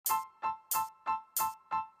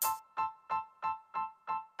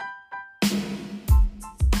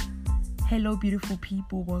Hello, beautiful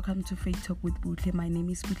people. Welcome to Faith Talk with Butle. My name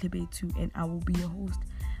is Butle Betu, and I will be your host.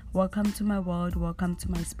 Welcome to my world. Welcome to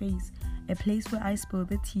my space, a place where I spill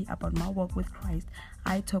the tea about my walk with Christ.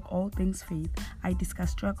 I talk all things faith. I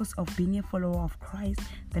discuss struggles of being a follower of Christ,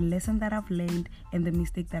 the lesson that I've learned, and the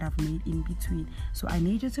mistake that I've made in between. So I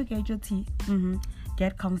need you to get your tea,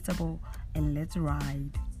 get comfortable, and let's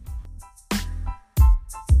ride.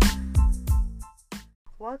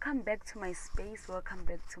 Welcome back to my space. Welcome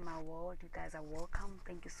back to my world. You guys are welcome.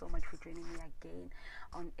 Thank you so much for joining me again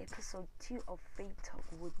on episode 2 of Faith Talk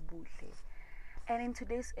with Butle. And in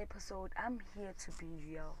today's episode, I'm here to be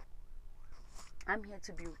real. I'm here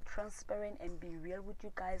to be transparent and be real with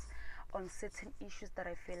you guys on certain issues that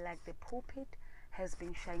I feel like the pulpit has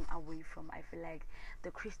been shying away from. I feel like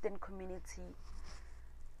the Christian community,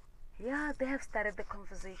 they have started the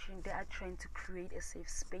conversation. They are trying to create a safe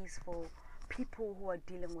space for people who are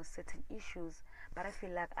dealing with certain issues, but I feel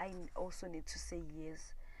like I also need to say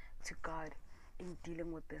yes to God in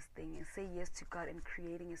dealing with this thing, and say yes to God in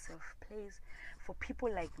creating a safe place for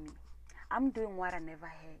people like me. I'm doing what I never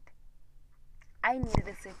had. I needed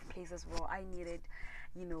a safe place as well. I needed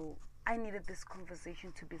this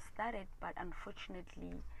conversation to be started, but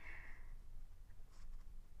unfortunately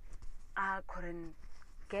I couldn't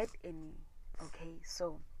get any. Okay,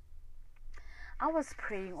 so I was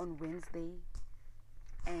praying on Wednesday,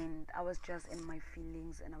 and I was just in my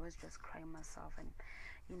feelings, and I was just crying myself, and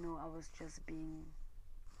I was just being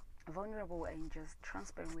vulnerable and just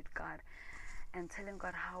transparent with God, and telling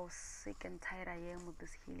God how sick and tired I am with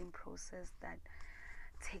this healing process that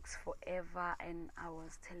takes forever. And I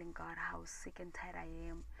was telling God how sick and tired I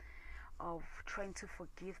am of trying to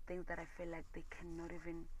forgive things that I feel like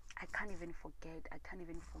I can't even forget, I can't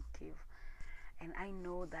even forgive. And I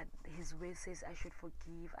know that His way says I should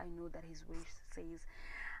forgive. I know that His way says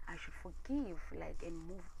I should forgive, and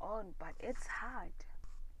move on. But it's hard.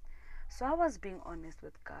 So I was being honest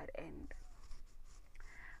with God, and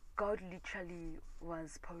God literally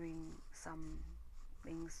was pouring some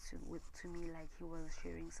things to me. Like He was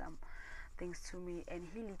sharing some things to me, and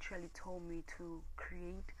He literally told me to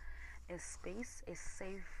create a space, a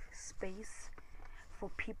safe space for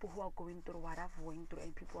people who are going through what I've went through,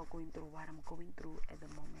 and people who are going through what I'm going through at the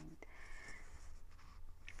moment.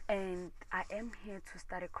 And I am here to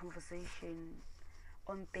start a conversation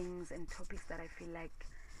on things and topics that I feel like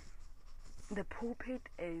the pulpit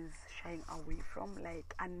is shying away from.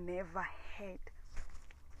 Like, I never had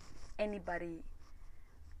anybody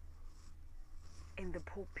in the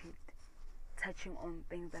pulpit touching on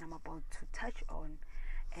things that I'm about to touch on.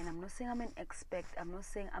 And I'm not saying I'm an expert. I'm not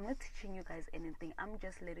teaching you guys anything. I'm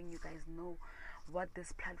just letting you guys know what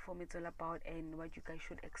this platform is all about, and what you guys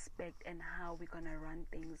should expect, and how we're gonna run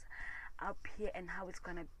things up here, and how it's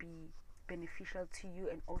gonna be beneficial to you,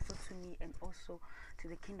 and also to me, and also to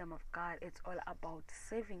the kingdom of God. It's all about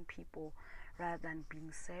saving people rather than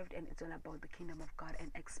being saved, and it's all about the kingdom of God and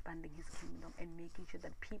expanding His kingdom and making sure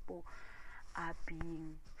that people are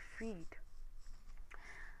being freed.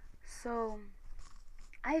 So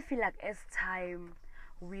I feel like as time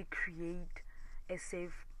we create a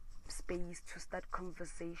safe space to start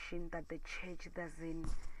conversation that the church doesn't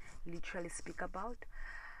literally speak about,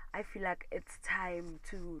 I feel like it's time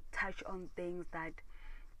to touch on things that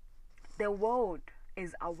the world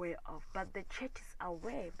is aware of, but the church is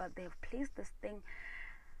aware, but they've placed this thing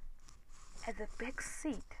at the back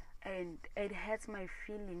seat. And it hurts my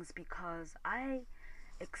feelings because I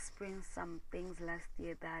experienced some things last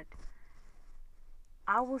year that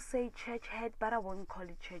I will say church hurt, but I won't call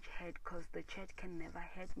it church hurt because the church can never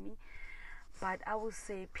hurt me. But I will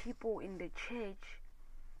say people in the church,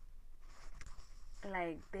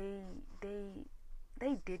 like they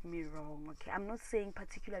did me wrong. Okay, I'm not saying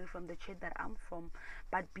particularly from the church that I'm from,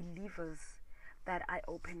 but believers that I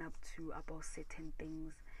open up to about certain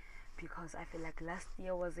things, because I feel like last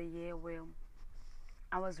year was a year where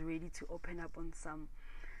I was ready to open up on some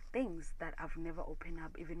things that I've never opened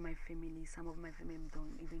up. Even my family, some of my family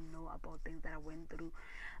don't even know about things that I went through,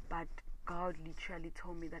 but God literally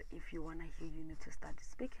told me that if you want to hear, you need to start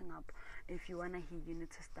speaking up. If you want to hear, you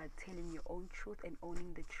need to start telling your own truth and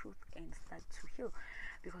owning the truth and start to heal,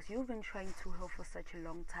 because you've been trying to heal for such a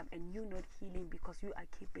long time and you're not healing because you are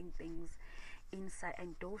keeping things inside,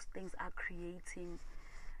 and those things are creating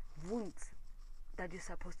wounds that you're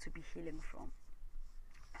supposed to be healing from.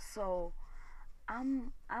 So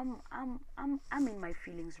I'm in my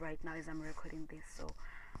feelings right now as I'm recording this, so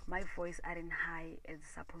my voice aren't high as it's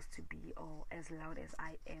supposed to be, or as loud as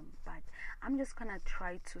I am, but I'm just gonna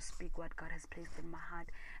try to speak what God has placed in my heart,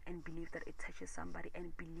 and believe that it touches somebody,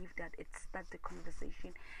 and believe that it starts the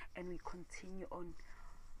conversation, and we continue on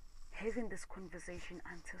having this conversation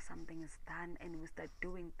until something is done and we start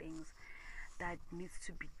doing things that needs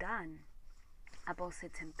to be done about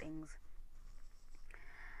certain things.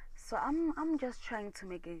 So I'm just trying to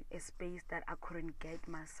make a space that I couldn't get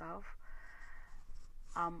myself.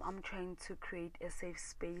 I'm trying to create a safe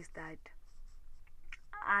space that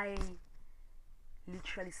I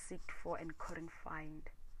literally seeked for and couldn't find.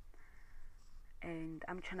 And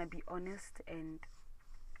I'm trying to be honest, and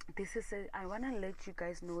I want to let you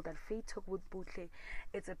guys know that Faith Talk with Butle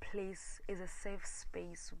is a safe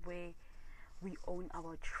space where we own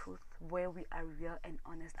our truth, where we are real and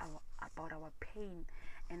honest about our pain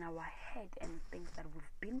and our head and things that we've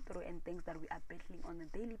been through and things that we are battling on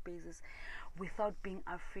a daily basis, without being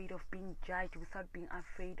afraid of being judged, without being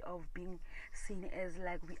afraid of being seen as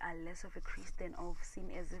like we are less of a Christian, or seen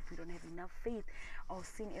as if we don't have enough faith, or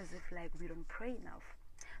seen as if like we don't pray enough.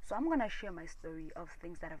 So I'm gonna share my story of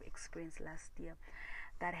things that I've experienced last year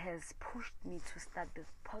that has pushed me to start this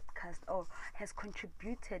podcast, or has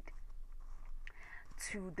contributed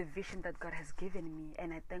to the vision that God has given me.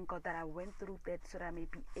 And I thank God that I went through that so that I may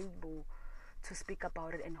be able to speak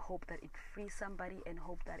about it, and hope that it frees somebody, and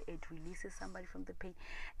hope that it releases somebody from the pain.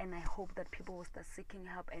 And I hope that people will start seeking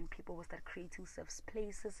help, and people will start creating safe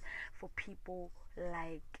places for people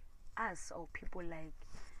like us, or people like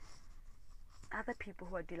other people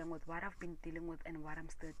who are dealing with what I've been dealing with and what I'm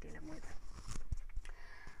still dealing with.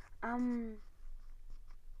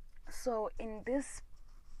 So in this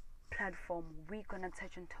platform, we're gonna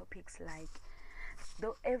touch on topics like,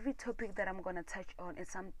 though every topic that I'm gonna touch on is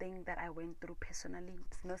something that I went through personally.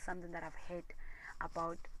 It's not something that I've heard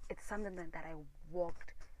about. It's something that I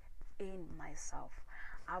walked in myself.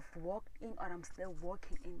 I've walked in, or I'm still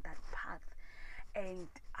walking in that path, and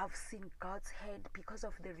I've seen God's hand because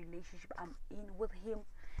of the relationship I'm in with Him.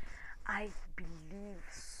 I believe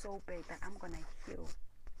so bad that I'm gonna heal.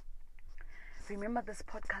 Remember, this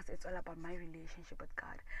podcast, it's all about my relationship with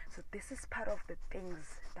God. So this is part of the things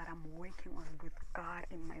that I'm working on with God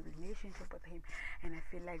in my relationship with Him. And I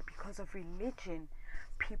feel like because of religion,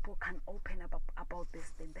 people can open up about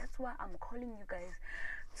this thing. That's why I'm calling you guys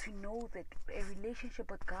to know that a relationship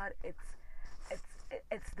with God,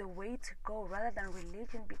 it's the way to go, rather than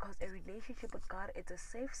religion, because a relationship with God, it's a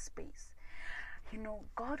safe space. You know,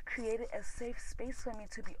 God created a safe space for me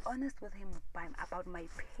to be honest with Him about my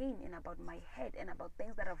pain and about my head and about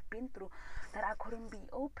things that I've been through, that I couldn't be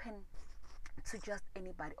open to just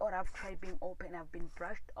anybody. Or I've tried being open, I've been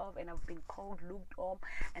brushed off, and I've been called lukewarm,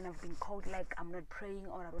 and I've been called like I'm not praying,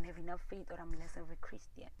 or I don't have enough faith, or I'm less of a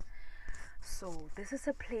Christian. So this is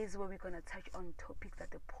a place where we're going to touch on topics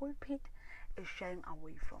that the pulpit is shying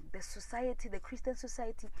away from. The society, the Christian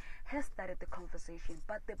society, has started the conversation,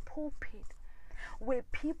 but the pulpit, where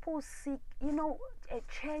people seek, you know, a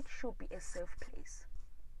church should be a safe place,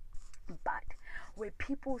 but where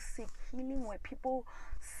people seek healing, where people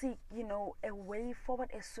seek, you know, a way forward,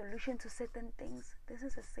 a solution to certain things, this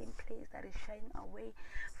is the same place that is shying away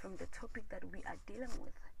from the topic that we are dealing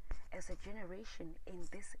with as a generation in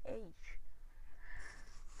this age.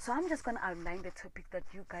 So I'm just going to outline the topic that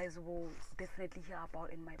you guys will definitely hear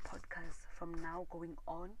about in my podcast from now going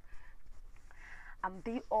on.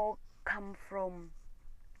 They all come from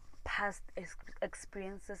past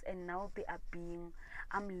experiences, and now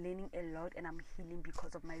I'm learning a lot, and I'm healing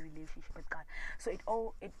because of my relationship with God. So it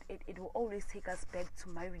will always take us back to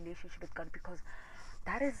my relationship with God, because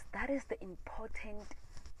that is the important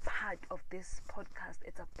part of this podcast.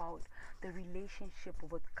 It's about the relationship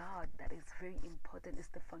with God. That is very important. It's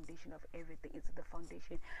the foundation of everything. It's the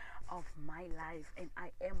foundation of my life, and I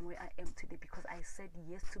am where I am today because I said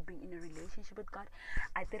yes to being in a relationship with God.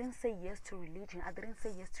 I didn't say yes to religion. I didn't say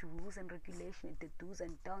yes to rules and regulations, the do's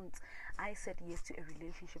and don'ts. I said yes to a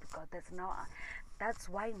relationship with God. That's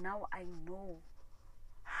why now I know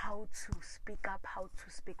how to speak up, how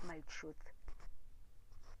to speak my truth.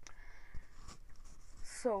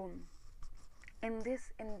 So in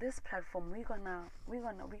this platform, we're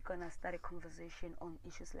gonna start a conversation on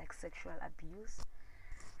issues like sexual abuse,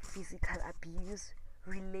 physical abuse,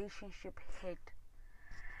 relationship hate.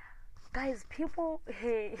 Guys, people,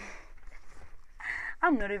 hey,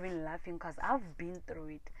 I'm not even laughing because I've been through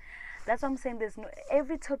it. That's what I'm saying. There's no,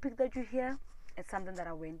 every topic that you hear, it's something that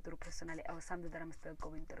I went through personally, or something that I'm still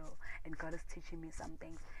going through, and God is teaching me some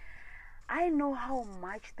things. I know how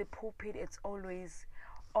much the pulpit, it's always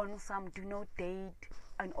on some do not date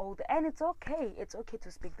and all that, and it's okay to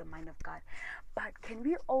speak the mind of God, but can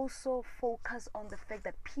we also focus on the fact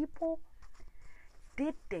that people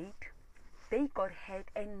did date, they got hurt,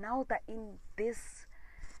 and now they're in this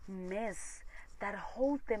mess that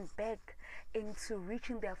hold them back into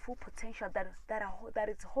reaching their full potential, that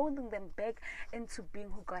it's holding them back into being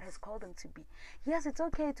who God has called them to be. Yes, it's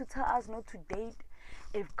okay to tell us not to date.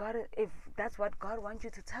 If that's what God wants you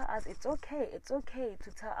to tell us, it's okay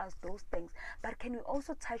to tell us those things. But can we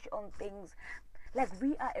also touch on things like,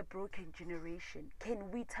 we are a broken generation?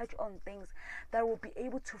 Can we touch on things that will be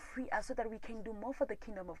able to free us so that we can do more for the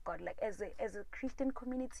kingdom of God? Like, as a Christian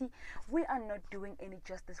community, we are not doing any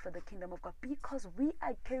justice for the kingdom of God, because we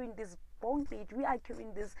are carrying this bondage, we are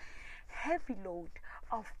carrying this heavy load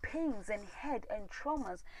of pains and hurt and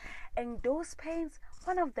traumas. And those pains,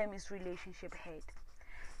 one of them is relationship hurt.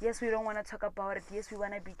 Yes, we don't want to talk about it. Yes, we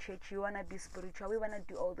want to be churchy, we want to be spiritual, we want to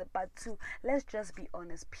do all that. But let's just be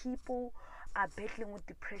honest. People are battling with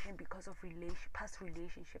depression because of past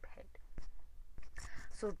relationship hurt.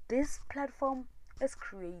 So this platform is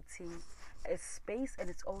creating a space, and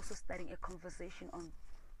it's also starting a conversation on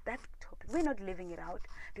that topic. We're not living it out,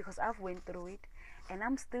 because I've went through it and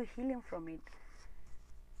I'm still healing from it.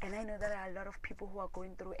 And I know that there are a lot of people who are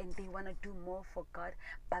going through and they want to do more for God,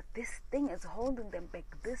 but this thing is holding them back.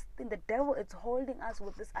 This thing, the devil is holding us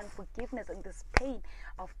with this unforgiveness and this pain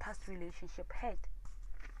of past relationship hurt.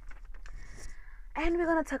 And we're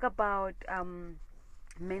going to talk about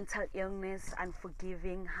mental illness,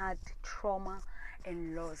 unforgiving, hurt, trauma,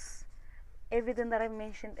 and loss. Everything that I've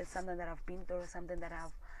mentioned is something that I've been through, something that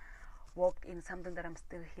I've walked in, something that I'm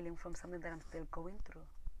still healing from, something that I'm still going through.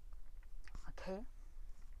 Okay?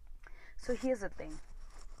 So here's the thing.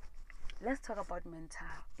 Let's talk about mental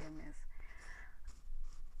illness.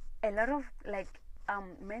 A lot of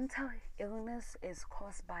mental illness is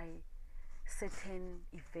caused by certain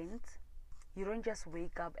events. You don't just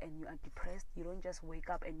wake up and you are depressed. You don't just wake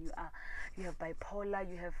up and you have bipolar,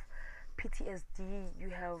 you have PTSD, you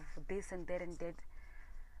have this and that and that.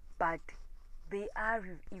 But they are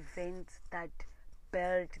events that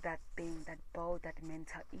build that thing, that build that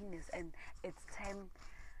mental illness, and it's time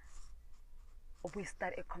we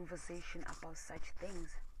start a conversation about such things.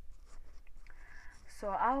 So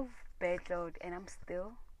I've battled, and I'm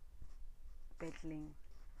still battling,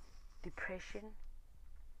 depression,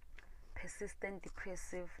 persistent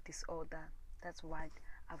depressive disorder. That's what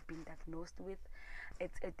I've been diagnosed with.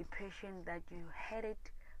 It's a depression that you had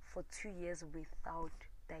it for 2 years without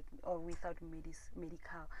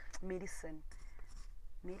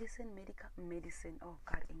medicine. Oh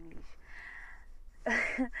God, English.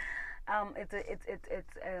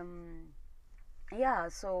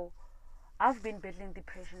 So I've been battling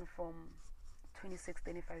depression from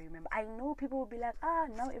 2016, if I remember. I know people will be like,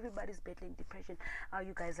 now everybody's battling depression.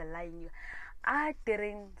 You guys are lying. I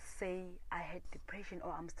didn't say I had depression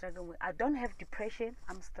or I'm struggling with. I don't have depression.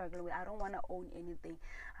 I'm struggling with. I don't want to own anything.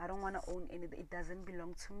 It doesn't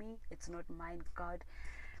belong to me. It's not mine. God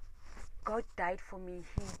died for me.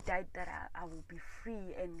 He died that I will be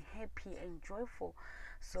free and happy and joyful.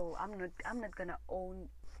 So I'm not gonna own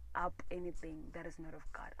up anything that is not of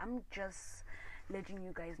God. I'm just letting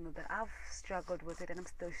you guys know that I've struggled with it and I'm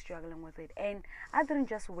still struggling with it. And I didn't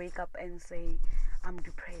just wake up and say I'm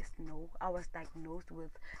depressed. No, I was diagnosed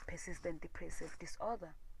with persistent depressive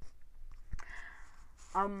disorder.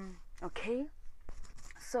 Okay.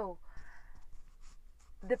 So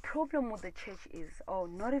the problem with the church is, or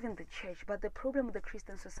not even the church, but the problem with the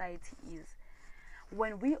Christian society is,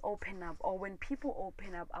 when we open up, or when people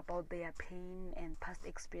open up about their pain and past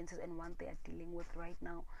experiences and what they are dealing with right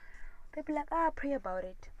now, they'll be like, pray about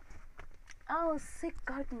it. Seek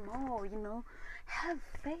God more, have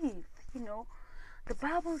faith, The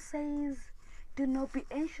Bible says, do not be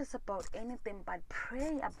anxious about anything, but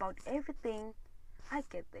pray about everything. I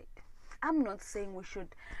get that. I'm not saying we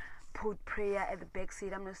should put prayer at the back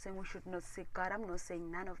seat. I'm not saying we should not seek God. I'm not saying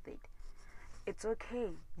none of that. It's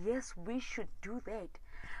okay. Yes, we should do that.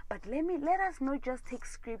 But let us not just take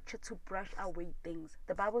scripture to brush away things.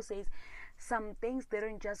 The Bible says some things they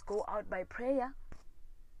don't just go out by prayer.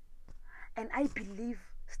 And I believe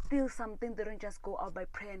still some things they don't just go out by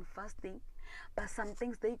prayer and fasting. But some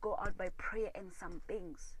things they go out by prayer, and some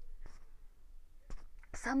things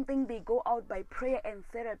they go out by prayer and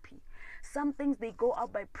therapy. Some things they go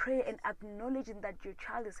out by prayer and acknowledging that your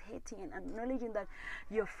child is hurting, and acknowledging that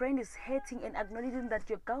your friend is hurting, and acknowledging that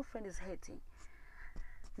your girlfriend is hurting.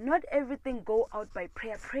 Not everything go out by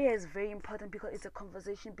prayer. Prayer is very important because it's a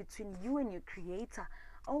conversation between you and your Creator.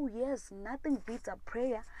 Oh yes, nothing beats a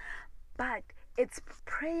prayer, but it's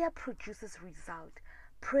prayer produces result.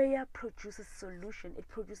 Prayer produces solution. It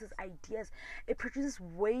produces ideas. It produces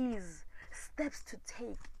ways, steps to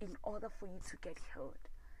take in order for you to get healed.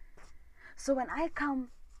 So when I come,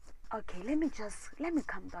 okay, let me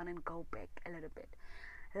come down and go back a little bit.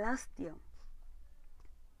 Last year,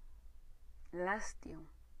 last year,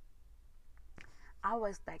 I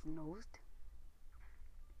was diagnosed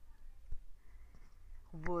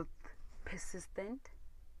with persistent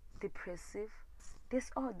depressive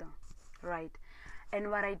disorder, right?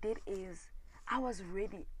 And what I did is I was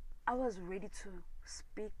ready to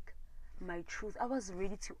speak my truth. I was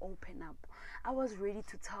ready to open up. I was ready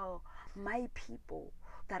to tell my people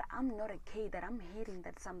that I'm not okay, that I'm hating,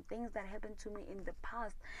 that some things that happened to me in the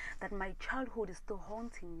past, that my childhood is still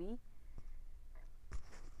haunting me.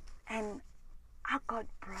 And I got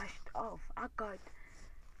brushed off. Oh God.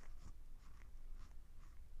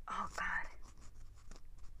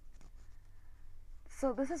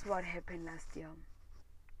 So this is what happened last year.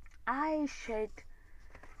 I shared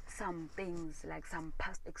some things, like some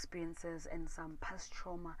past experiences and some past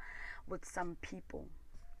trauma, with some people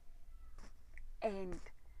and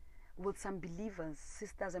with some believers,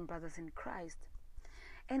 sisters and brothers in Christ.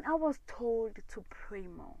 And I was told to pray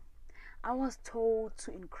more. I was told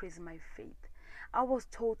to increase my faith. I was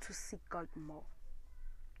told to seek God more.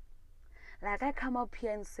 Like, I come up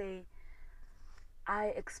here and say, I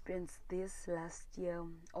experienced this last year,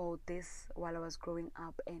 or this while I was growing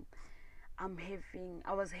up, and I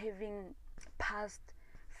was having past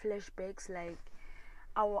flashbacks. Like,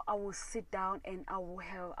 I will sit down and I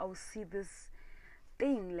will see this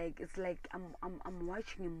thing, like it's like I'm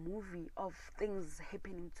watching a movie of things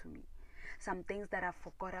happening to me, some things that I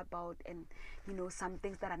forgot about, and some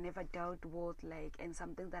things that I never dealt with, like, and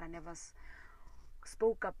some things that I never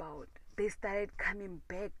spoke about. They started coming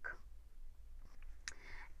back.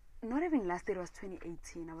 Not even last year, it was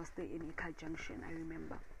 2018. I was still in Ika Junction, I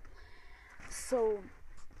remember. So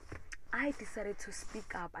I decided to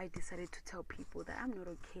speak up. I decided to tell people that I'm not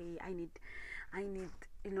okay. I needed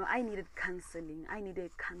counseling. I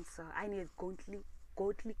needed cancer. I needed godly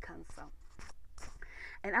cancer.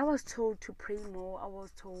 And I was told to pray more. I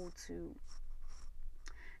was told to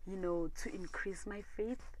increase my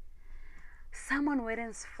faith. Someone went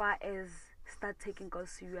as far as start taking God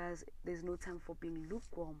serious. There's no time for being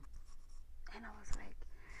lukewarm. And I was like,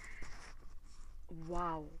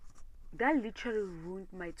 wow. That literally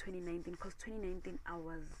ruined my 2019, because 2019 I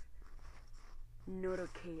was not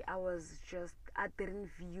okay. I didn't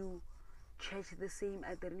view church the same.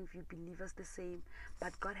 I didn't view believers the same.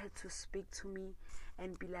 But God had to speak to me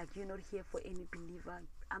and be like, you're not here for any believer.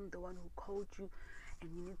 I'm the one who called you,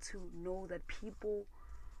 and you need to know that people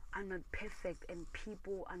are not perfect and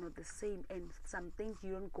people are not the same, and some things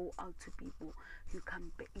you don't go out to people. You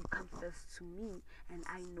come first to me, and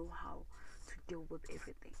I know how to deal with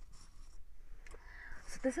everything.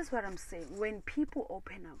 So this is what I'm saying. When people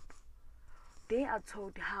open up, they are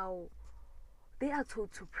told to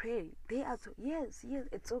pray. They are told, yes,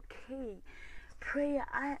 it's okay. Prayer,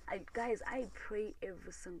 guys, I pray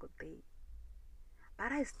every single day.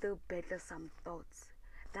 But I still battle some thoughts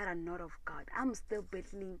that are not of God. I'm still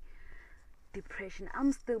battling depression.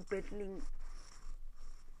 I'm still battling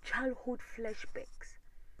childhood flashbacks.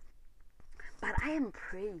 But I am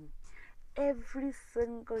praying. Every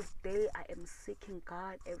single day I am seeking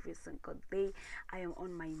God. Every single day I am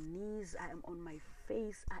on my knees. I am on my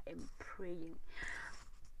face. I am praying.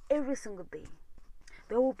 Every single day.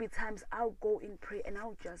 There will be times I'll go in prayer and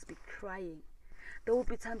I'll just be crying. There will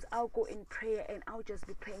be times I'll go in prayer and I'll just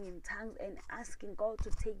be praying in tongues and asking God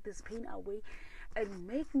to take this pain away and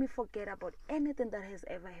make me forget about anything that has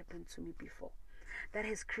ever happened to me before. That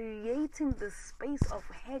is creating this space of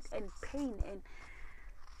hurt and pain and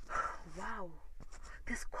wow,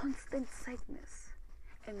 this constant sadness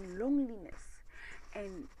and loneliness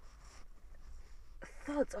and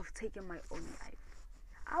thoughts of taking my own life.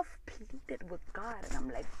 I've pleaded with God and I'm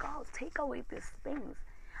like, God, take away these things.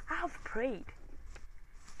 I've prayed.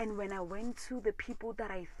 And when I went to the people that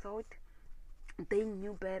I thought they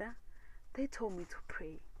knew better, they told me to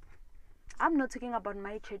pray. I'm not talking about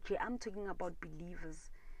my church here. I'm talking about believers.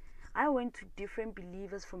 I went to different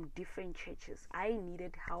believers from different churches. I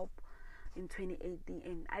needed help in 2018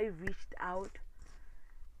 and I reached out,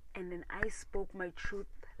 and then I spoke my truth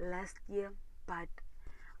last year. But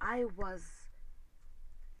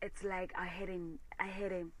it's like I had a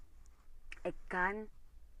gun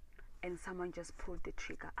and someone just pulled the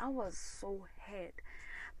trigger. I was so hurt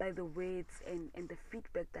by the words and the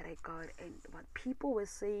feedback that I got, and what people were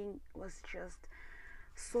saying was just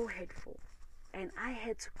so hurtful. And I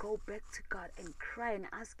had to go back to God and cry and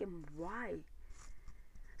ask Him why.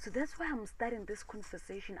 So that's why I'm starting this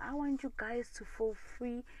conversation. I want you guys to feel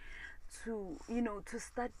free to, to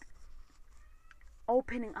start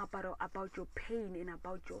opening up about your pain and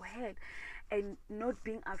about your head, and not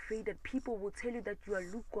being afraid that people will tell you that you are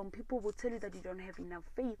lukewarm. People will tell you that you don't have enough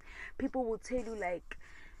faith. People will tell you, like,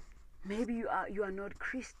 Maybe you are not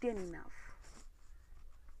Christian enough.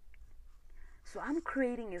 So I'm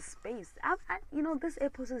creating a space. This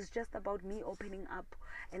episode is just about me opening up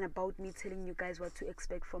and about me telling you guys what to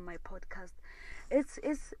expect from my podcast.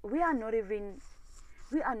 We are not even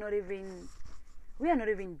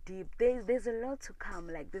deep. There's a lot to come.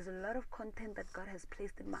 Like, there's a lot of content that God has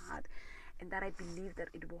placed in my heart, and that I believe that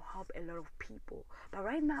it will help a lot of people. But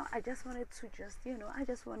right now, I just wanted to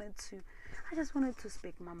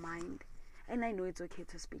speak my mind, and I know it's okay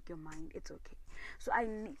to speak your mind. It's okay. So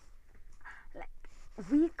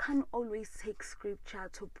we can't always take scripture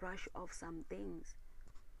to brush off some things.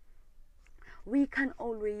 We can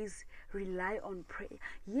always rely on prayer.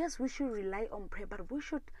 Yes, we should rely on prayer, but we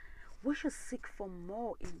should seek for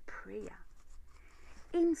more in prayer.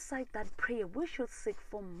 Inside that prayer, we should seek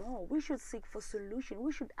for more. We should seek for solution.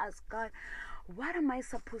 We should ask God, what am I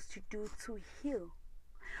supposed to do to heal?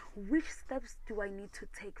 Which steps do I need to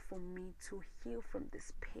take for me to heal from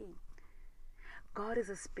this pain? God is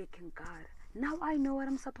a speaking God. Now I know what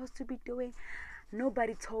I'm supposed to be doing.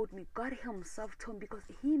 Nobody told me. God himself told me, because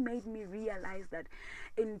he made me realize that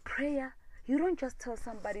in prayer, you don't just tell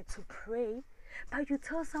somebody to pray, but you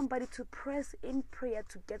tell somebody to press in prayer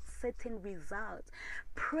to get certain results.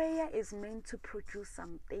 Prayer is meant to produce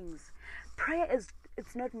some things.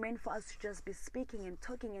 It's not meant for us to just be speaking and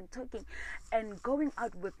talking and going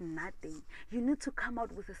out with nothing. You need to come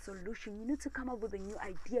out with a solution. You need to come up with a new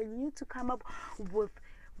idea. You need to come up with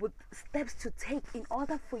steps to take in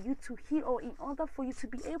order for you to heal, or in order for you to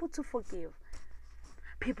be able to forgive.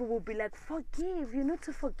 People will be like, forgive. You need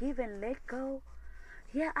to forgive and let go.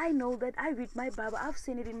 Yeah, I know that. I read my Bible. I've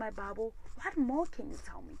seen it in my Bible. What more can you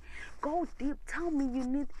tell me? Go deep. Tell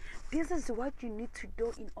me this is what you need to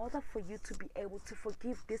do in order for you to be able to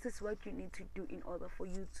forgive. This is what you need to do in order for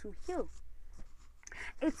you to heal.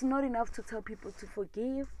 It's not enough to tell people to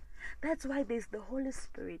forgive. That's why there's the Holy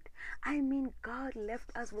Spirit. I mean, God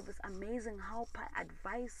left us with this amazing helper,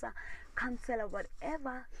 advisor, counselor,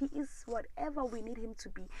 whatever he is, whatever we need him to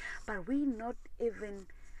be. But we not even,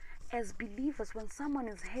 as believers, when someone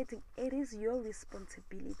is hurting, it is your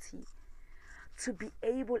responsibility to be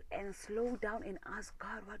able and slow down and ask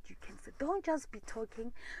God what you can say. Don't just be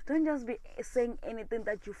talking. Don't just be saying anything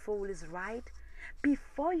that you feel is right.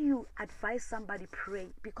 Before you advise somebody, pray,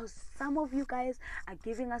 because some of you guys are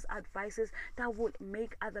giving us advices that will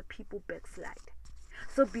make other people backslide.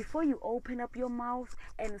 So before you open up your mouth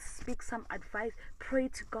and speak some advice, pray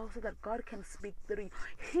to God so that God can speak through you.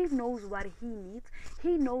 He knows what he needs.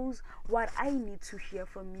 He knows what I need to hear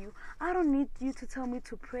from you. I don't need you to tell me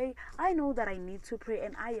to pray. I know that I need to pray,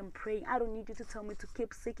 and I am praying. I don't need you to tell me to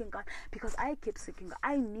keep seeking God, because I keep seeking God.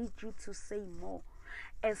 I need you to say more.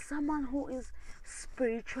 As someone who is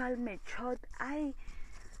spiritual matured,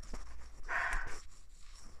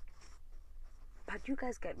 but you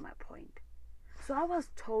guys get my point. So I was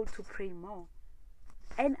told to pray more,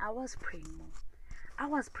 and I was praying more. I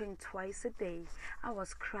was praying twice a day. I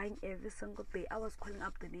was crying every single day. I was calling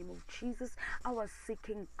up the name of Jesus. I was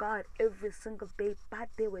seeking God every single day. But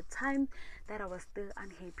there were times that I was still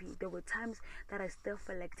unhappy. There were times that I still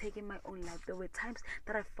felt like taking my own life. There were times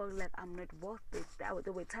that I felt like I'm not worth it.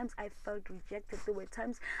 There were times I felt rejected. There were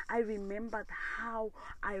times I remembered how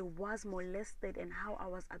I was molested and how I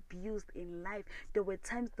was abused in life. There were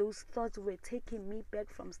times those thoughts were taking me back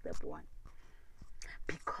from step one,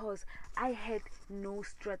 because I had no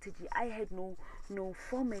strategy. I had no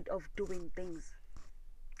format of doing things.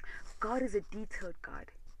 God is a detailed God.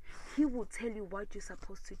 He will tell you what you're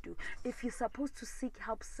supposed to do. If you're supposed to seek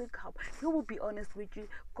help, seek help. He will be honest with you.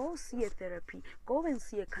 Go see a therapy. Go and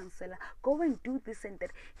see a counselor. Go and do this and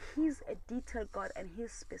that. He's a detailed God, and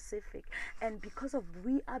he's specific. And because of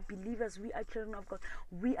we are believers, we are children of God,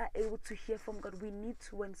 we are able to hear from God. We need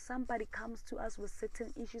to, when somebody comes to us with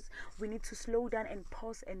certain issues, we need to slow down and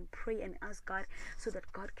pause and pray and ask God, so that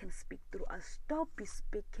God can speak through us. Stop be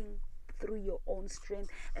speaking through your own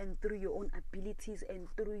strength and through your own abilities and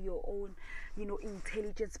through your own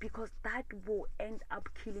intelligence, because that will end up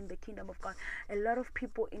killing the kingdom of God. A lot of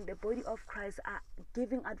people in the body of Christ are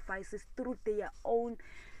giving advices through their own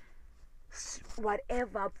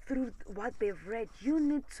whatever, through what they've read. You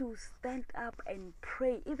need to stand up and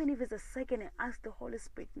pray, even if it's a second, and ask the Holy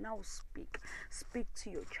Spirit, now speak to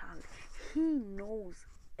your child. He knows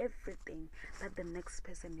everything that the next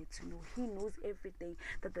person needs to know. He knows everything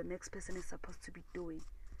that the next person is supposed to be doing.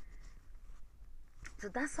 So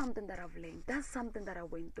that's something that I've learned. That's something that I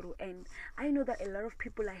went through. And I know that a lot of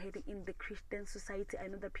people are heading in the Christian society. I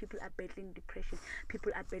know that people are battling depression.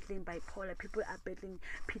 People are battling bipolar. People are battling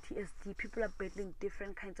PTSD. People are battling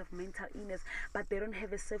different kinds of mental illness. But they don't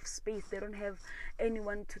have a safe space. They don't have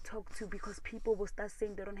anyone to talk to, because people will start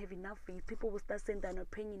saying they don't have enough faith. People will start saying they're not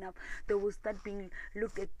praying enough. They will start being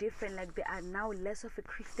looked at different. Like they are now less of a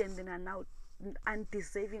Christian. They are now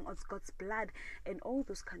undeserving of God's blood and all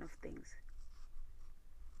those kind of things.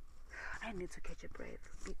 I need to catch a breath,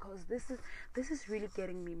 because this is really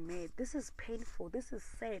getting me mad. This is painful. This is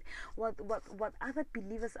sad. What other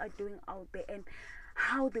believers are doing out there, and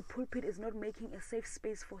how the pulpit is not making a safe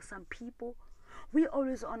space for some people. We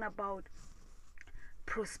always on about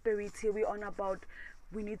prosperity. We on about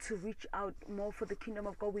we need to reach out more for the kingdom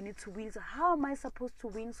of God. We need to win. So how am I supposed to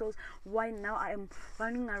win souls? Why now I am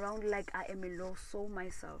running around like I am a lost soul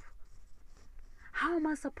myself? How am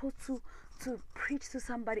I supposed to preach to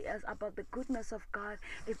somebody else about the goodness of God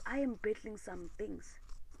if I am battling some things?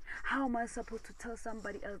 How am I supposed to tell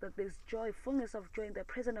somebody else that there's joy, fullness of joy in the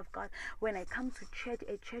presence of God when I come to church?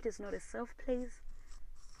 A church is not a safe place.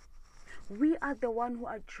 We are the one who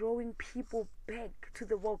are drawing people back to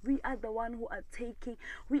the world. We are the one who are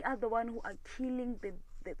we are the one who are killing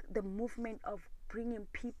the movement of bringing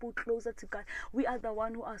people closer to God. We are the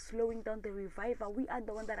one who are slowing down the revival. We are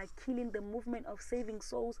the one that are killing the movement of saving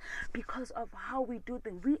souls because of how we do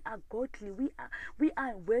things. We are godly. We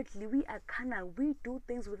are worldly. We are carnal. We do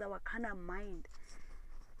things with our carnal mind.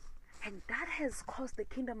 And that has cost the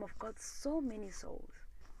kingdom of God so many souls.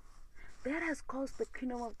 That has cost the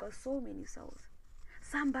kingdom of God so many souls.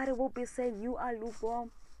 Somebody will be saying you are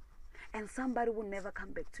lukewarm, and somebody will never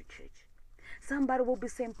come back to church. Somebody will be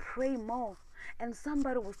saying pray more, and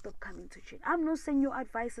somebody will stop coming to church. I'm not saying your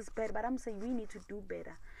advice is bad, but I'm saying we need to do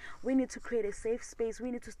better. We need to create a safe space.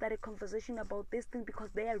 We need to start a conversation about this thing,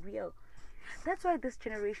 because they are real. That's why this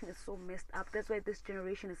generation is so messed up. That's why this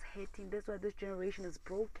generation is hating. That's why this generation is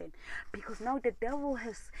broken. Because now the devil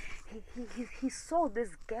has he saw this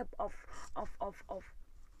gap of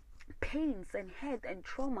pains and hate and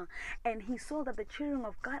trauma, and he saw that the children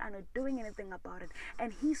of God are not doing anything about it,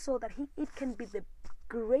 and he saw that it can be the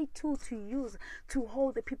great tool to use to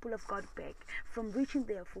hold the people of God back from reaching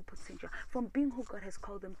their full potential, from being who God has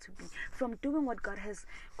called them to be, from doing what God has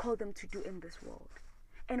called them to do in this world.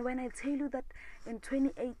 And when I tell you that in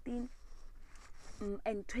 2018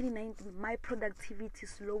 and 2019 my productivity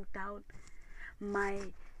slowed down,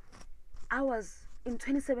 in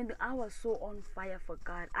 2017 I was so on fire for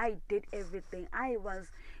God. I did everything. I was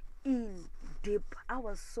in deep. I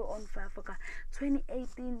was so on fire for God.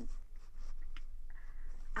 2018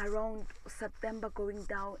 around September going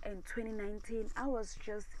down, and 2019 I was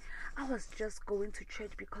just going to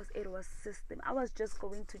church because it was system. I was just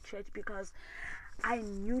going to church because I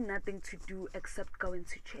knew nothing to do except going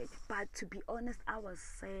to church. But to be honest, I was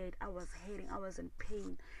sad, I was hating, I was in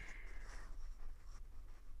pain.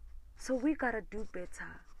 So we gotta do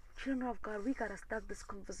better. Children of God, we gotta start this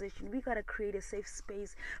conversation. We gotta create a safe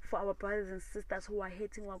space for our brothers and sisters who are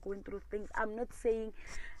hating, who are going through things. I'm not saying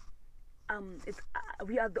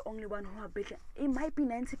we are the only one who are battling. It might be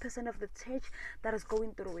 90% of the church that is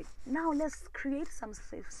going through it. Now let's create some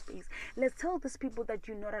safe space. Let's tell these people that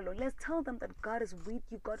you're not alone. Let's tell them that God is with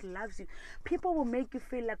you. God loves you. People will make you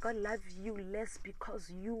feel like God loves you less because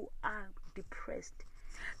you are depressed.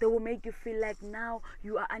 They will make you feel like now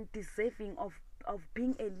you are undeserving of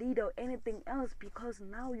being a leader or anything else because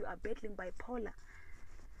now you are battling bipolar.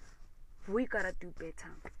 We gotta do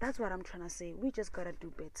better. That's what I'm trying to say. We just gotta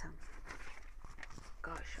do better.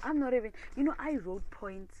 Gosh, I'm not even, I wrote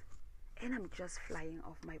points and I'm just flying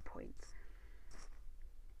off my points.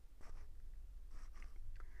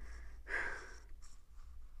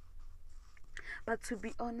 But to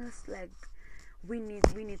be honest, like, we need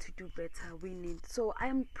to do better. So I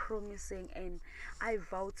am promising and I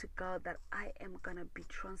vow to God that I am gonna be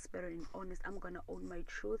transparent and honest. I'm gonna own my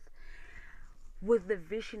truth with the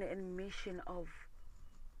vision and mission of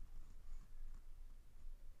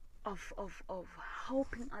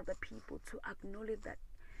helping other people to acknowledge that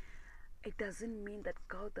it doesn't mean that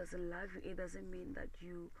God doesn't love you. It doesn't mean that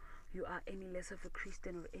you are any less of a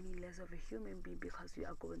Christian or any less of a human being because you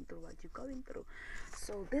are going through what you're going through.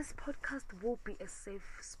 So this podcast will be a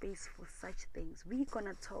safe space for such things. We're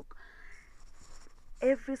gonna talk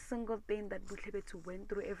every single thing that Buhlebethu went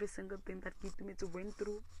through, every single thing that Gitumethu went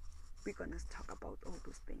through. We're gonna talk about all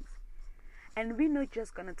those things. And we're not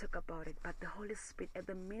just gonna talk about it, but the Holy Spirit, at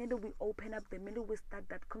the minute we open up, the minute we start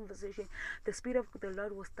that conversation, the Spirit of the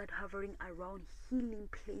Lord will start hovering around, healing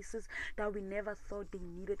places that we never thought they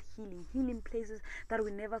needed healing, healing places that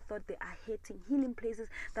we never thought they are hurting, healing places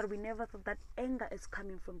that we never thought that anger is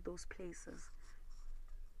coming from those places.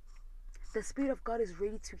 The Spirit of God is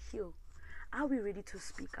ready to heal. Are we ready to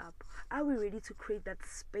speak up? Are we ready to create that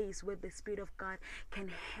space where the Spirit of God can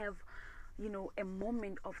have, a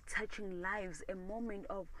moment of touching lives, a moment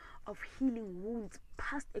of healing wounds,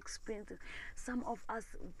 past experiences? Some of us,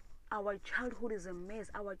 our childhood is a mess.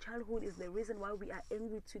 Our childhood is the reason why we are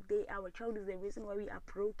angry today. Our childhood is the reason why we are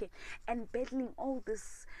broken and battling all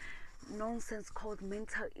this nonsense called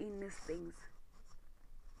mental illness things.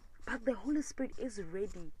 But the Holy Spirit is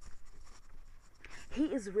ready. He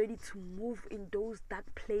is ready to move in those dark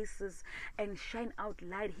places and shine out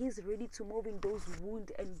light. He's ready to move in those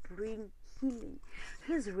wounds and bring healing.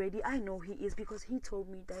 He's ready. I know he is, because he told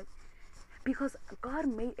me that. Because God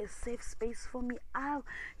made a safe space for me.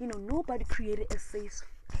 Nobody created a safe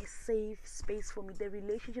space for me. The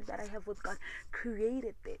relationship that I have with God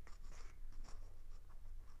created it.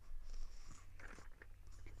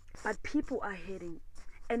 But people are hurting,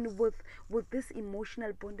 and with this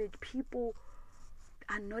emotional bondage, people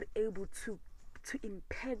are not able to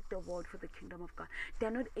impact the world for the kingdom of God.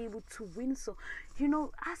 They're not able to win. So,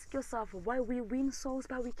 ask yourself why we win souls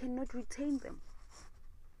but we cannot retain them.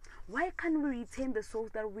 Why can't we retain the souls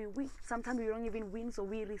that we win? Sometimes we don't even win, so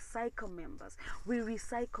we recycle members. We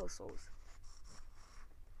recycle souls.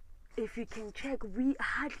 If you can check, we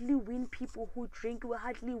hardly win people who drink. We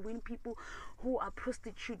hardly win people who are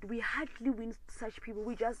prostitute. We hardly win such people.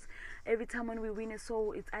 We just, every time when we win a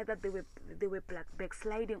soul, it's either they were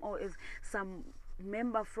backsliding, or is some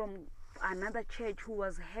member from another church who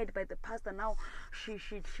was heard by the pastor. Now she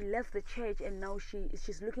left the church, and now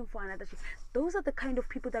she's looking for another church. Those are the kind of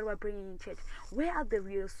people that we're bringing in church. Where are the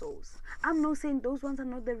real souls? I'm not saying those ones are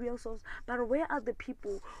not the real souls, but where are the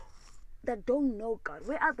people that don't know God?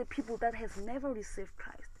 Where are the people that has never received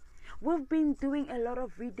Christ? We've been doing a lot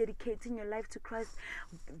of rededicating your life to Christ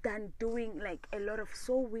than doing like a lot of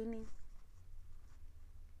soul winning.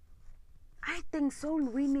 I think soul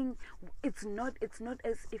winning, it's not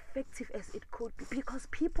as effective as it could be, because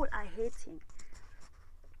people are hating.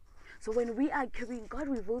 So when we are carrying, God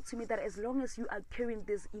revealed to me that as long as you are carrying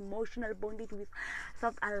this emotional bondage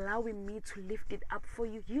without allowing me to lift it up for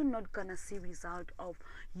you, you're not gonna see result of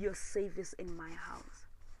your service in my house.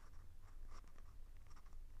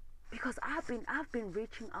 Because I've been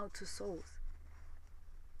reaching out to souls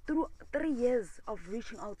through 3 years of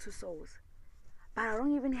reaching out to souls, but I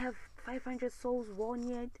don't even have 500 souls won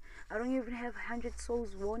yet. I don't even have 100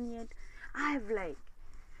 souls won yet. I have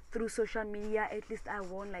through social media, at least I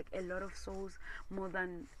won a lot of souls, more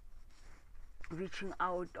than reaching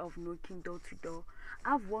out of knocking door to door.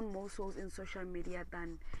 I've won more souls in social media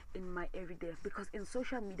than in my everyday, because in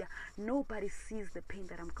social media nobody sees the pain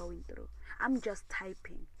that I'm going through. I'm just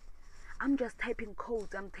typing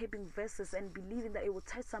codes, I'm typing verses, and believing that it will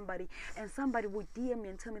touch somebody, and somebody will DM me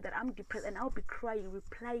and tell me that I'm depressed, and I'll be crying,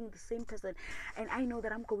 replying the same person, and I know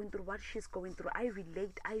that I'm going through what she's going through. I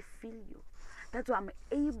relate, I feel you. That's why I'm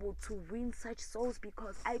able to win such souls,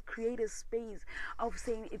 because I create a space of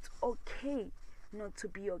saying it's okay not to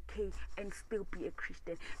be okay and still be a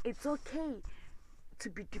Christian. It's okay to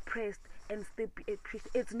be depressed and still be a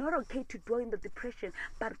Christian. It's not okay to dwell in the depression,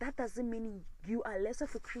 but that doesn't mean you are less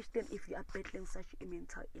of a Christian if you are battling such a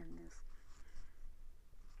mental illness.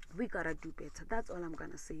 We gotta do better. That's all I'm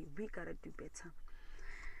gonna say. We gotta do better.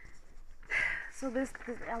 So this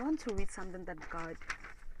I want to read something that God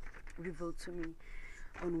revealed to me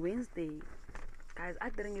on Wednesday. Guys, I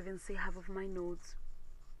didn't even say half of my notes,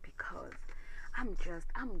 because I'm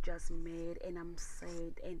just mad and I'm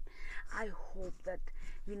sad, and I hope that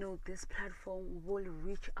this platform will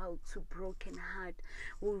reach out to broken heart,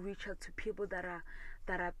 will reach out to people that are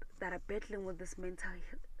battling with this mental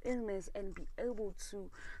illness, and be able to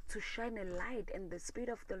shine a light, and the Spirit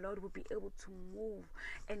of the Lord will be able to move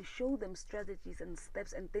and show them strategies and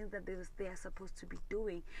steps and things that they are supposed to be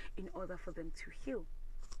doing in order for them to heal.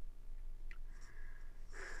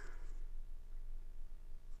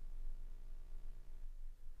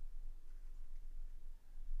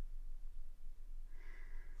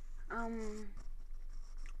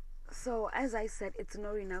 So as I said, it's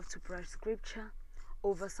not enough to brush scripture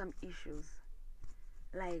over some issues.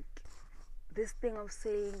 Like this thing of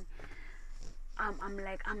saying, I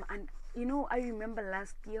remember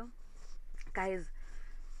last year, guys,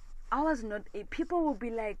 I was not people will be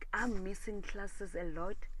like, I'm missing classes a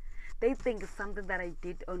lot. They think it's something that I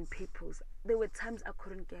did on purpose. There were times I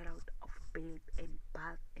couldn't get out of bathe and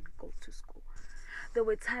bath and go to school. There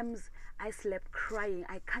were times I slept crying.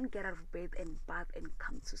 I can't get out of bed and bath and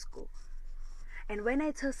come to school. And when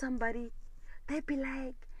I tell somebody, they be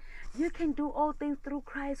like, you can do all things through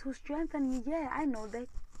Christ who strengthens you. Yeah, I know that.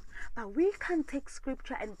 But we can't take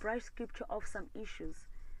scripture and brush scripture off some issues.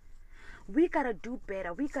 We gotta do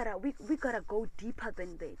better. We gotta go deeper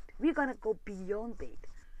than that. We gotta go beyond that.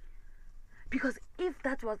 Because if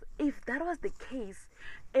that was the case,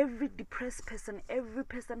 every depressed person, every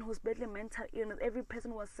person who's battling mental illness, every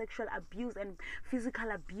person who was sexual abused and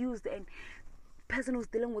physical abused, and person who's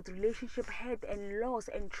dealing with relationship hurt and loss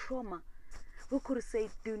and trauma, we could say,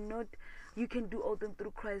 you can do all things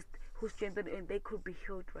through Christ who strengthened you, and they could be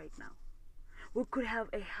healed right now. We could have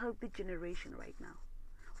a healthy generation right now.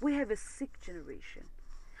 We have a sick generation.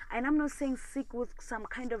 And I'm not saying sick with some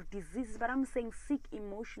kind of disease, but I'm saying sick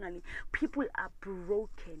emotionally. People are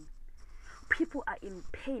broken. People are in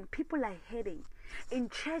pain. People are hurting. In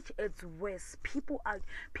church, it's worse. People are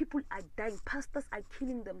dying. Pastors are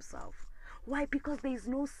killing themselves. Why? Because there is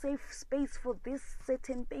no safe space for these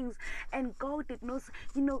certain things. And God did not,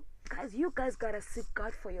 guys, you guys gotta seek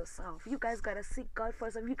God for yourself. You guys gotta seek God for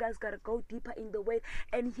yourself. You guys gotta go deeper in the word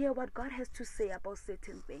and hear what God has to say about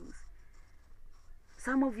certain things.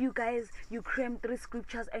 Some of you guys, you cram 3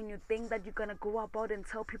 scriptures and you think that you're gonna go about and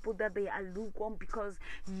tell people that they are lukewarm because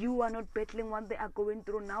you are not battling what they are going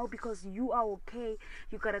through now, because you are okay.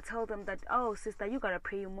 You gotta tell them that, oh sister, you gotta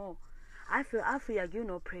pray more. I feel like you're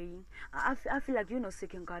not praying. I feel like you're not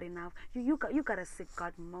seeking God enough. You gotta seek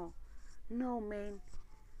God more. No, man.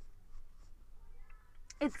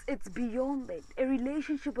 It's beyond that. A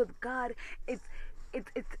relationship with God, it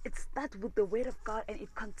starts with the word of God, and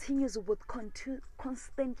it continues with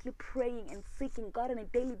constantly praying and seeking God on a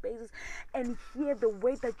daily basis, and hear the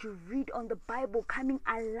word that you read on the Bible coming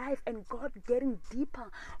alive, and God getting deeper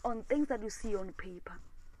on things that you see on paper.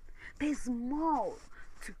 There's more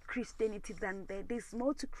to Christianity than that. There's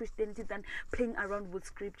more to Christianity than playing around with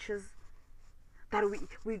scriptures. That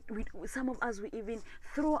we some of us, we even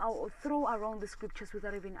throw around the scriptures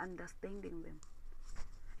without even understanding them.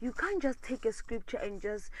 You can't just take a scripture and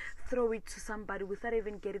just throw it to somebody without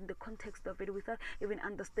even getting the context of it, without even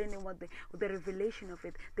understanding what the revelation of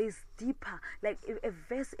it. There's deeper. Like a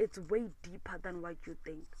verse, it's way deeper than what you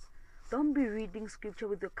think. Don't be reading scripture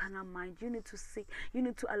with your carnal mind. You need to seek. You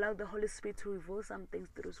need to allow the Holy Spirit to reveal some things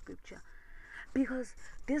through scripture. Because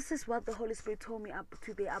this is what the Holy Spirit told me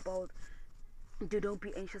today about, don't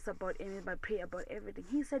be anxious about anything, but pray about everything.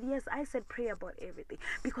 He said, yes, I said pray about everything.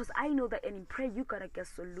 Because I know that in prayer, you're going to get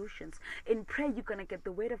solutions. In prayer, you're going to get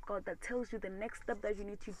the word of God that tells you the next step that you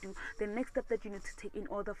need to do, the next step that you need to take in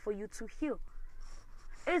order for you to heal.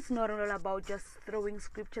 It's not all about just throwing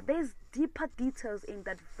scripture. There's deeper details in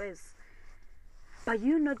that verse. But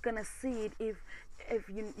you're not going to see it if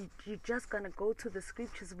you're just going to go to the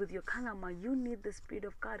scriptures with your carnal mind. You need the Spirit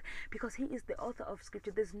of God, because He is the author of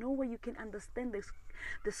scripture. There's no way you can understand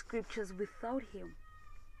the scriptures without Him.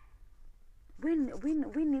 We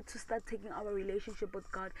need to start taking our relationship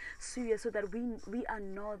with God serious, so that we are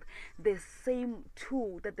not the same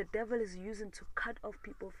tool that the devil is using to cut off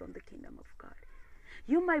people from the kingdom of God.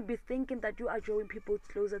 You might be thinking that you are drawing people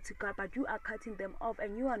closer to God, but you are cutting them off,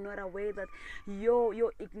 and you are not aware that your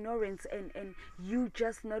ignorance and you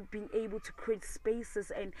just not being able to create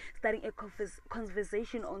spaces and starting a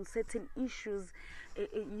conversation on certain issues,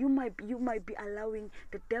 you might be allowing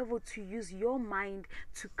the devil to use your mind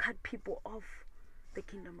to cut people off the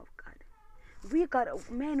kingdom of God. We gotta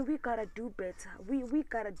do better. We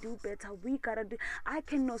gotta do better. I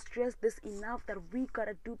cannot stress this enough, that we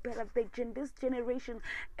gotta do better. This generation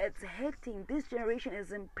is hurting. This generation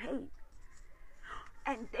is in pain.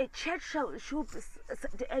 And a church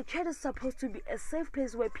is supposed to be a safe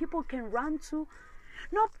place where people can run to,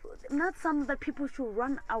 not something that people should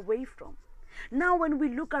run away from. Now when we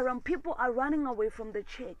look around, people are running away from the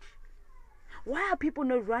church. Why are people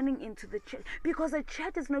not running into the church? Because the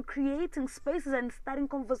church is not creating spaces and starting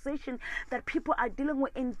conversation that people are dealing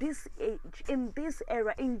with in this age, in this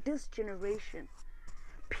era, in this generation.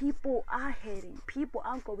 People are hurting. People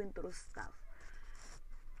are going through stuff.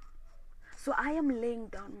 So I am laying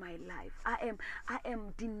down my life. I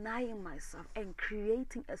am denying myself and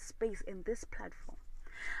creating a space in this platform.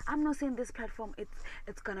 I'm not saying this platform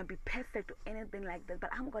it's gonna be perfect or anything like that,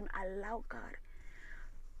 but I'm gonna allow God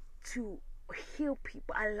to heal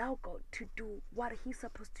people, allow God to do what He's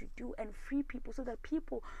supposed to do and free people, so that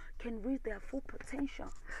people can reach their full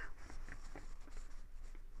potential.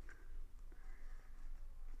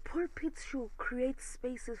 Pulpits should create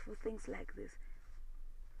spaces for things like this.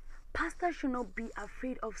 Pastors should not be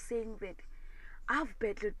afraid of saying that I've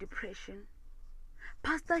battled depression.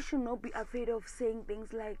 Pastors should not be afraid of saying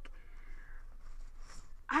things like,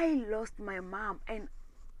 I lost my mom and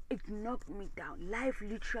it knocked me down. Life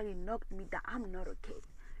literally knocked me down. I'm not okay.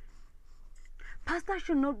 Pastors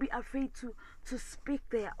should not be afraid to speak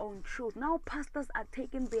their own truth. Now pastors are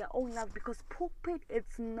taking their own life because pulpit,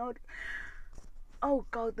 it's not, oh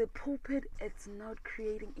God, the pulpit, it's not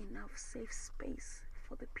creating enough safe space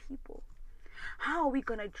for the people. How are we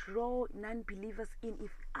going to draw non-believers in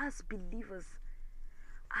if us believers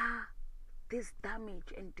are this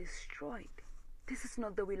damaged and destroyed? This is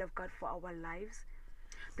not the will of God for our lives.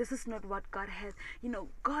 This is not what God has.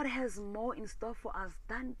 God has more in store for us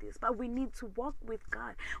than this. But we need to walk with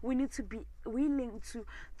God. We need to be willing to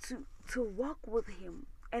walk with Him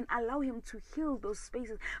and allow Him to heal those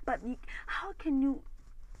spaces. But how can you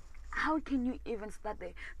even start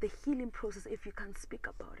the healing process if you can't speak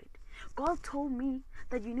about it? God told me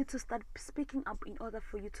that you need to start speaking up in order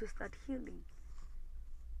for you to start healing.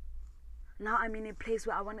 Now I'm in a place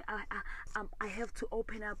where I have to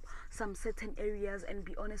open up some certain areas and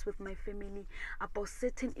be honest with my family about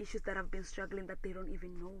certain issues that I've been struggling that they don't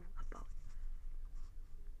even know about.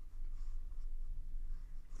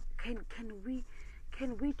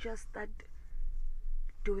 Can we just start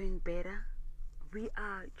doing better? We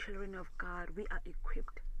are children of God. We are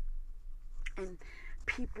equipped, and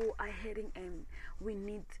people are heading, and we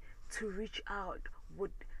need to reach out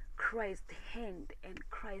with Christ's hand and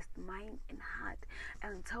Christ's mind and heart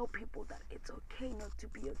and tell people that it's okay not to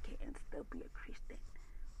be okay and still be a Christian.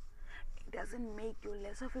 It doesn't make you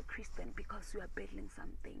less of a Christian because you are battling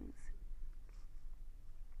some things.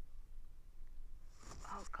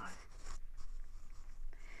 Oh God.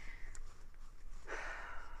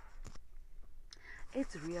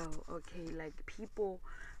 It's real, okay? Like people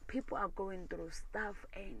are going through stuff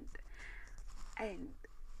and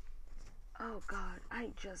oh God, I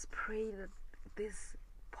just pray that this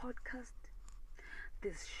podcast,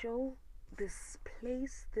 this show, this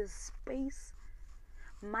place, this space,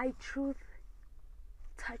 my truth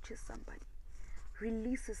touches somebody,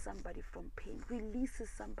 releases somebody from pain, releases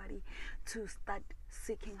somebody to start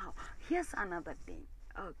seeking help. Here's another thing.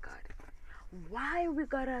 Oh God. Why we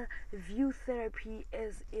gotta view therapy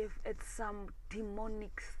as if it's some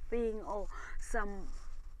demonic thing or some,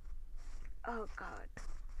 oh God.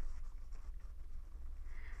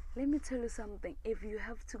 Let me tell you something. If you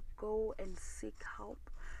have to go and seek help,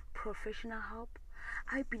 professional help,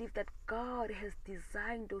 I believe that God has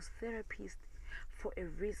designed those therapists for a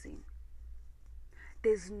reason.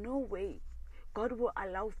 There's no way God will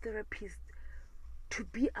allow therapists to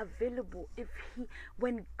be available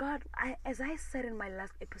when God, as I said in my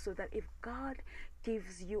last episode, that if God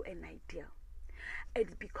gives you an idea,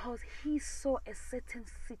 it's because He saw a certain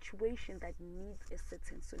situation that needs a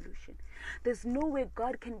certain solution. There's no way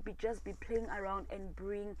God can just be playing around and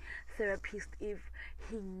bring therapists if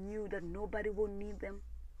He knew that nobody will need them.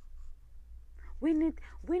 We need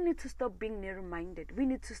to stop being narrow-minded. We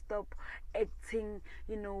need to stop acting,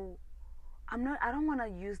 I don't want to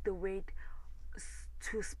use the word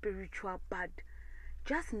too spiritual, but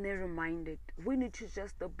just narrow-minded. We need to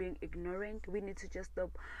just stop being ignorant. We need to just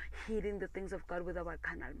stop heeding the things of God with our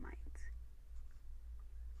carnal minds.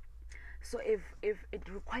 So if it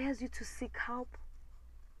requires you to seek help,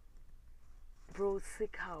 bro,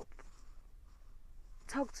 seek help.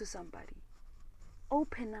 Talk to somebody.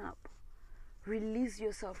 Open up. Release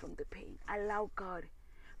yourself from the pain. Allow God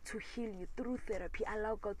to heal you through therapy.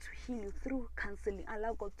 Allow God to heal you through counseling.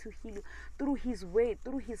 Allow God to heal you through His way,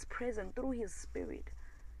 through His presence, through His Spirit.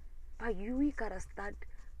 But we gotta start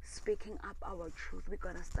speaking up our truth. We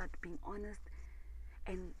gotta start being honest.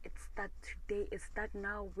 And it starts today. It starts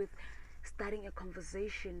now with starting a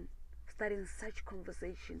conversation, starting such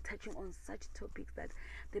conversation, touching on such topics that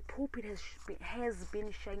the pulpit has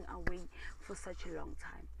been shying away for such a long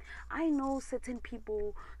time. I know certain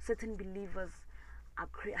people, certain believers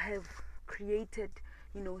have created,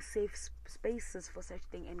 safe spaces for such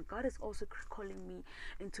thing, and God is also calling me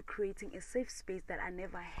into creating a safe space that I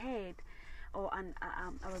never had,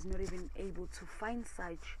 I was not even able to find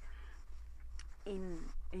such in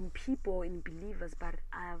people, in believers, but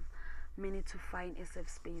I've managed to find a safe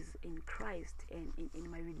space in Christ and in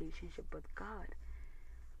my relationship with God.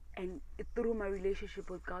 And through my relationship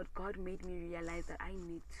with God, God made me realize that I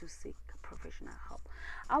need to seek professional help.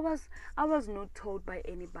 I was not told by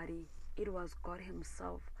anybody. It was God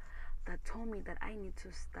Himself that told me that I need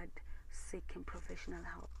to start seeking professional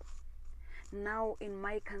help. Now in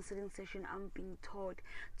my counseling session, I'm being taught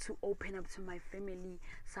to open up to my family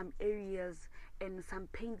some areas and some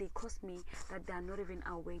pain they caused me that they are not even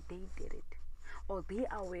aware they did it. or they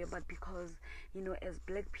are aware, but because, as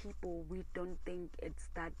black people, we don't think it's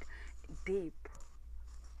that deep.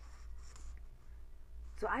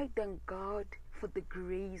 So I thank God for the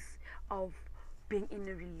grace of being in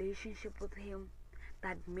a relationship with Him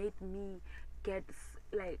that made me get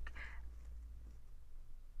like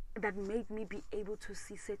that made me be able to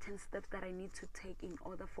see certain steps that I need to take in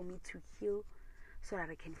order for me to heal, so that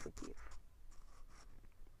I can forgive.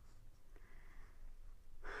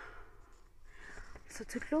 So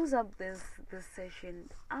to close up this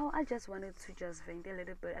session, I just wanted to just vent a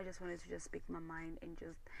little bit. I just wanted to just speak my mind and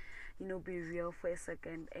just be real for a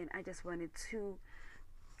second. And I just wanted to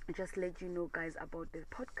just let you know, guys, about the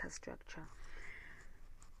podcast structure.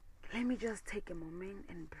 Let me just take a moment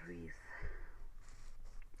and breathe.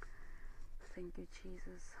 Thank you,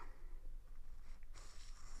 Jesus.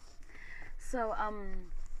 So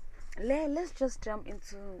let's just jump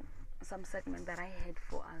into some segment that I had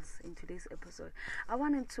for us in today's episode. I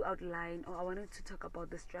wanted to outline, or I wanted to talk about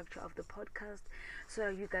the structure of the podcast, so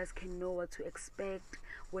that you guys can know what to expect,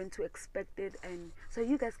 when to expect it, and so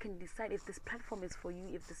you guys can decide if this platform is for you,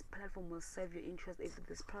 if this platform will serve your interest, if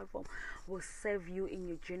this platform will serve you in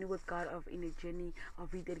your journey with God, or in a journey of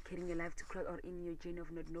rededicating your life to Christ, or in your journey of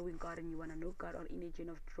not knowing God and you want to know God, or in a journey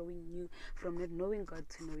of drawing you from not knowing God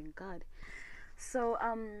to knowing God. So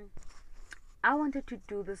I wanted to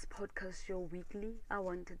do this podcast show weekly. I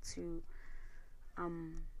wanted to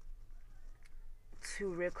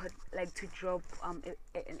record, like to drop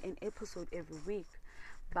an episode every week.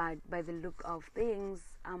 But by the look of things,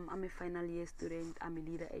 I'm a final year student. I'm a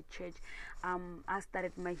leader at church. I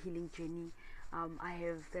started my healing journey. I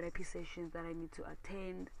have therapy sessions that I need to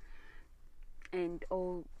attend, and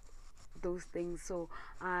all those things. So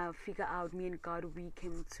I figure out, me and God, we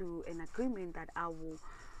came to an agreement that I will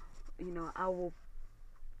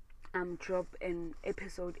drop an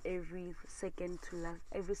episode every second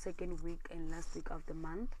week and last week of the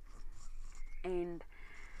month. And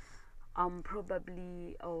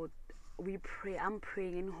probably, or I'm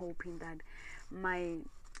praying and hoping that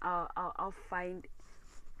I'll find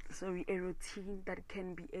a routine that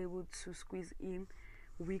can be able to squeeze in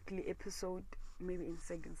weekly episode, maybe in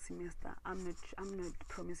second semester. I'm not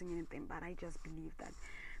promising anything, but I just believe that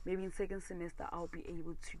maybe in second semester I'll be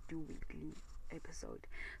able to do weekly episode.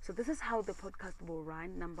 So this is how the podcast will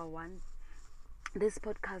run. Number one, this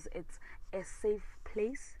podcast, it's a safe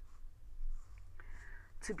place.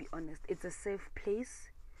 To be honest, it's a safe place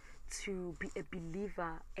to be a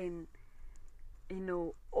believer and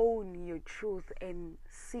own your truth and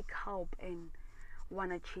seek help and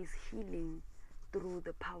wanna chase healing through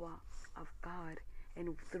the power of God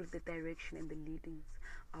and through the direction and the leadings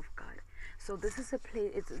of God. So this is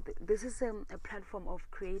a platform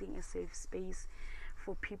of creating a safe space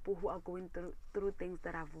for people who are going through things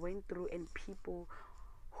that I've went through, and people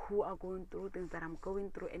who are going through things that I'm going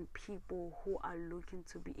through, and people who are looking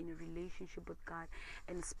to be in a relationship with God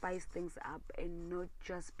and spice things up, and not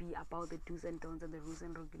just be about the do's and don'ts and the rules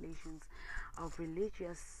and regulations of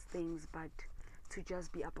religious things, but to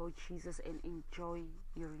just be about Jesus and enjoy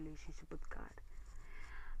your relationship with God.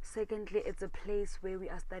 Secondly, it's a place where we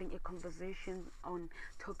are starting a conversation on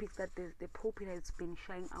topics that the pulpit has been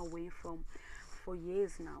shying away from for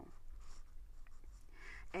years now.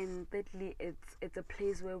 And thirdly, it's a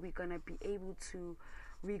place where we're gonna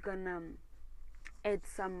add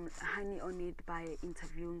some honey on it by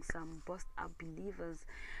interviewing some bossed up believers,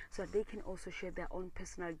 so that they can also share their own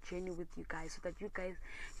personal journey with you guys, so that you guys,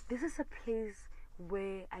 this is a place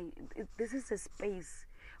where this is a space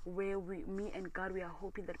where me and God, we are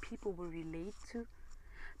hoping that people will relate to,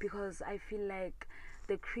 because I feel like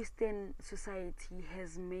the Christian society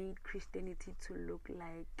has made Christianity to look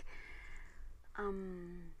like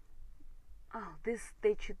this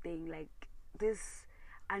statue thing, like this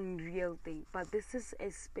unreal thing. But this is a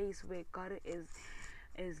space where God is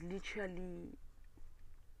literally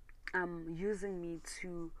using me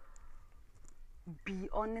to be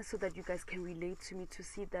honest, so that you guys can relate to me, to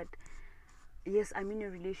see that yes, I'm in a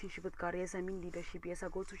relationship with God. Yes, I'm in leadership. Yes, I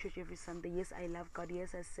go to church every Sunday. Yes, I love God.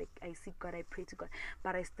 Yes, I seek God. I pray to God.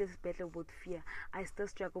 But I still battle with fear. I still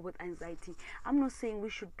struggle with anxiety. I'm not saying we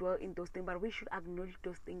should dwell in those things, but we should acknowledge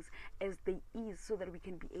those things as they is, so that we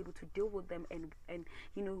can be able to deal with them and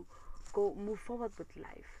move forward with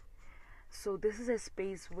life. So this is a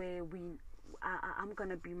space where I'm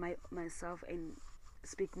gonna be myself and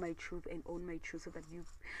speak my truth and own my truth,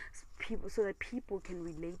 so that people can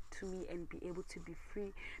relate to me and be able to be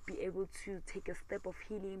free, be able to take a step of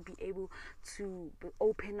healing, be able to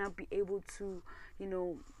open up, be able to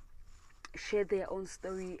share their own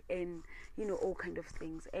story, and all kind of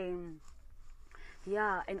things. And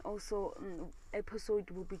Yeah, and also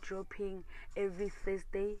episode will be dropping every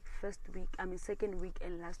Thursday, second week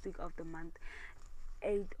and last week of the month,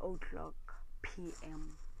 8 o'clock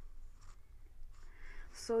p.m.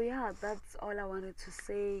 So yeah, that's all I wanted to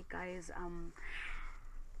say, guys.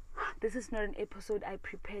 This is not an episode I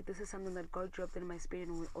prepared. This is something that God dropped in my spirit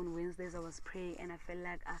on Wednesdays. I was praying and I felt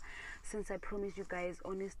like since I promised you guys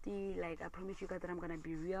honesty, like I promised you guys that I'm gonna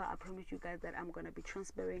be real, I promised you guys that I'm gonna be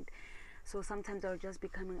transparent. So sometimes I'll just be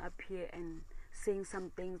coming up here and saying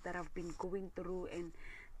some things that I've been going through, and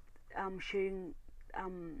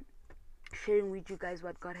sharing with you guys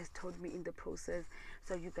what God has told me in the process,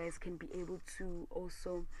 so you guys can be able to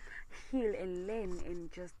also heal and learn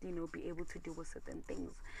and just be able to deal with certain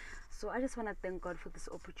things. So I just want to thank God for this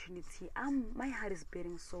opportunity. My heart is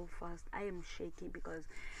beating so fast. I am shaking because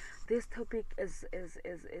this topic is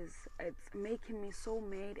it's making me so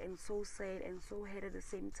mad and so sad and so hurt at the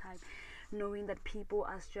same time, knowing that people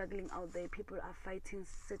are struggling out there, people are fighting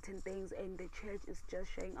certain things, and the church is just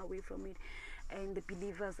shying away from it, and the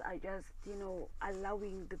believers are just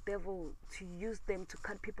allowing the devil to use them to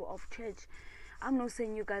cut people off church. I'm not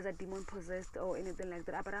saying you guys are demon possessed or anything like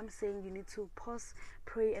that, but I'm saying you need to pause,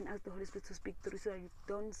 pray, and ask the Holy Spirit to speak through, so that you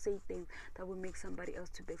don't say things that will make somebody else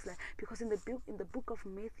to backslide. Because in the book of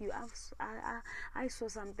Matthew, I saw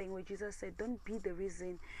something where Jesus said, "Don't be the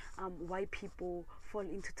reason why people fall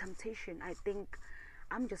into temptation." I think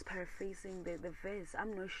I'm just paraphrasing the verse.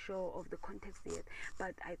 I'm not sure of the context yet,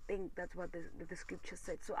 but I think that's what the scripture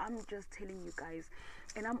said. So I'm just telling you guys,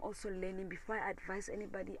 and I'm also learning. Before I advise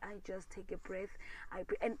anybody, I just take a breath.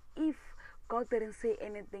 And if God didn't say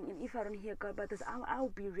anything, and if I don't hear God about this, I'll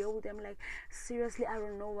be real with them. Like, seriously, I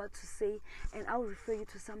don't know what to say, and I'll refer you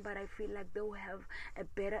to somebody I feel like they'll have a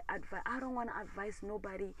better advice. I don't want to advise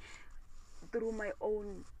nobody through my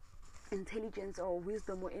own intelligence or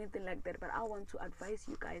wisdom or anything like that, but I want to advise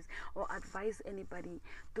you guys or advise anybody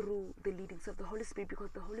through the leadings of the Holy Spirit,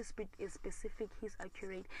 because the Holy Spirit is specific, He's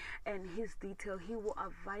accurate, and He's detailed. He will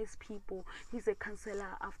advise people. He's a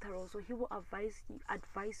counselor after all, so He will advise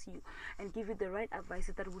you and give you the right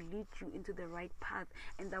advice that will lead you into the right path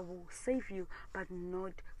and that will save you, but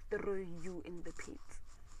not throw you in the pit.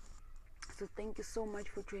 So thank you so much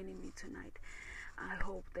for joining me tonight. I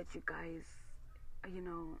hope that you guys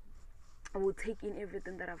I will take in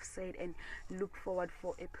everything that I've said and look forward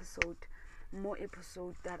for more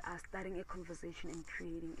episodes that are starting a conversation and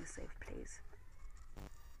creating a safe place.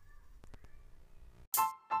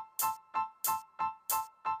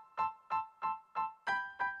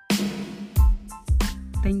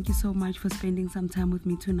 Thank you so much for spending some time with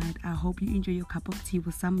me tonight. I hope you enjoy your cup of tea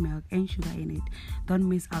with some milk and sugar in it. Don't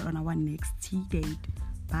miss out on our next tea date.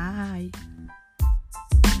 Bye.